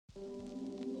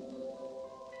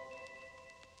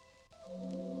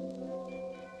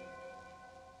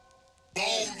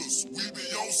Ballers, we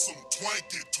be on some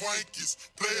twankies.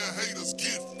 Player haters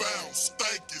get found,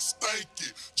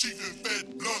 stanky. Chief and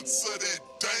fat blunts of that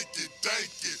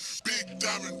danky. Big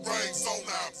diamond rings on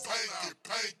our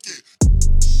panky.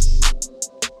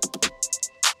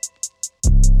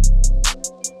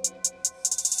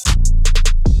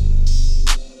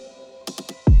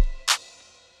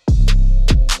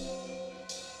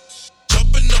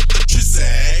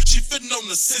 Sippin' on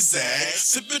the zigzag,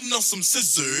 sippin' on some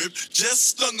scissor,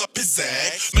 just slung up his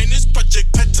ass. Man, this project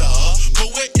better,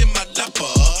 poet in my lapper.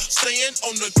 Staying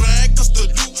on the grind, cause the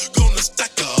loot gonna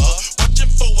stack up. Watching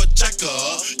for a jacker,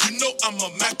 you know I'm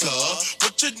a macker.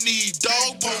 What you need,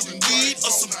 dog, potent weed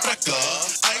or some cracker?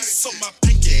 Ice on my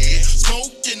pinky,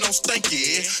 smoking on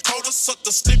stanky. Caught a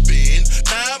sucker slipping,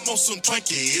 now I'm on some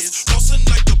Twinkies. Flossing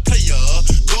like a player,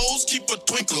 goals keep a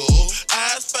twinkle.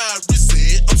 Eyes fire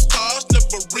wristed, I'm stars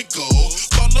never wrinkle.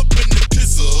 Fall up in the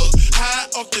blizzard, high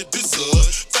off the blizzard.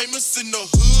 Famous in the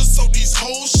hood, so these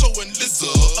hoes showing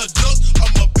lizard. A duck,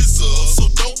 I'm a wizard, so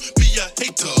don't be a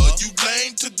hater. You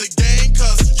lame to the game,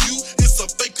 cause you is a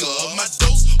faker. My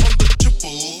dose on the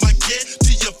triple, might get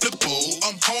to your flippo.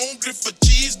 I'm hungry for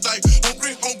cheese like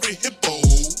hungry hippo.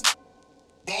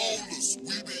 Ballers,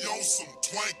 we be on some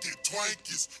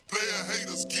twankies. Player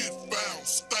haters get found,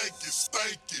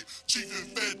 stanky. Chief and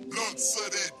fat blunts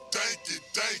of that danky.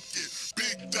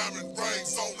 Big diamond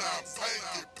rings on our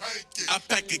panky. I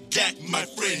pack a gack, my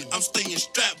friend. I'm staying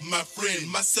strapped, my friend.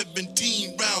 My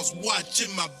 17 rounds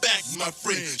watching my back, my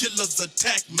friend. Killers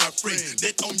attack, my friend.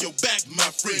 That on your back, my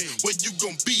friend. Where you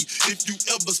gon' be if you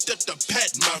ever step to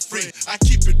pat, my friend? I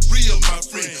keep it real, my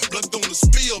friend. Blood gonna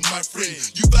spill, my friend.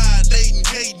 You violating,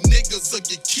 hating niggas or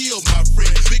get killed, my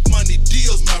friend. Big money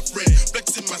deals, my friend.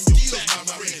 Flexing my skills,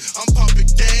 my friend. I'm popping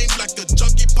game like a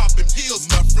junkie popping pills,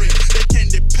 my friend. That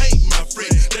candy paint, my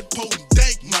friend. That potent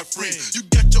dank, my friend. You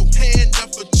got your hand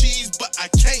out for cheese, but I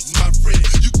can't, my friend.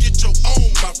 You get your own,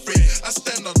 my friend. I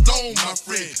stand alone, my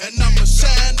friend. And I'ma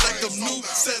shine like a new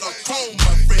set of chrome,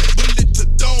 my friend. Bullet to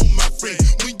dome, my friend.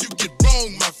 When you get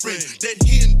wrong, my friend. That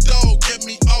hen dog get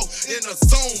me off in a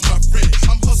zone, my friend.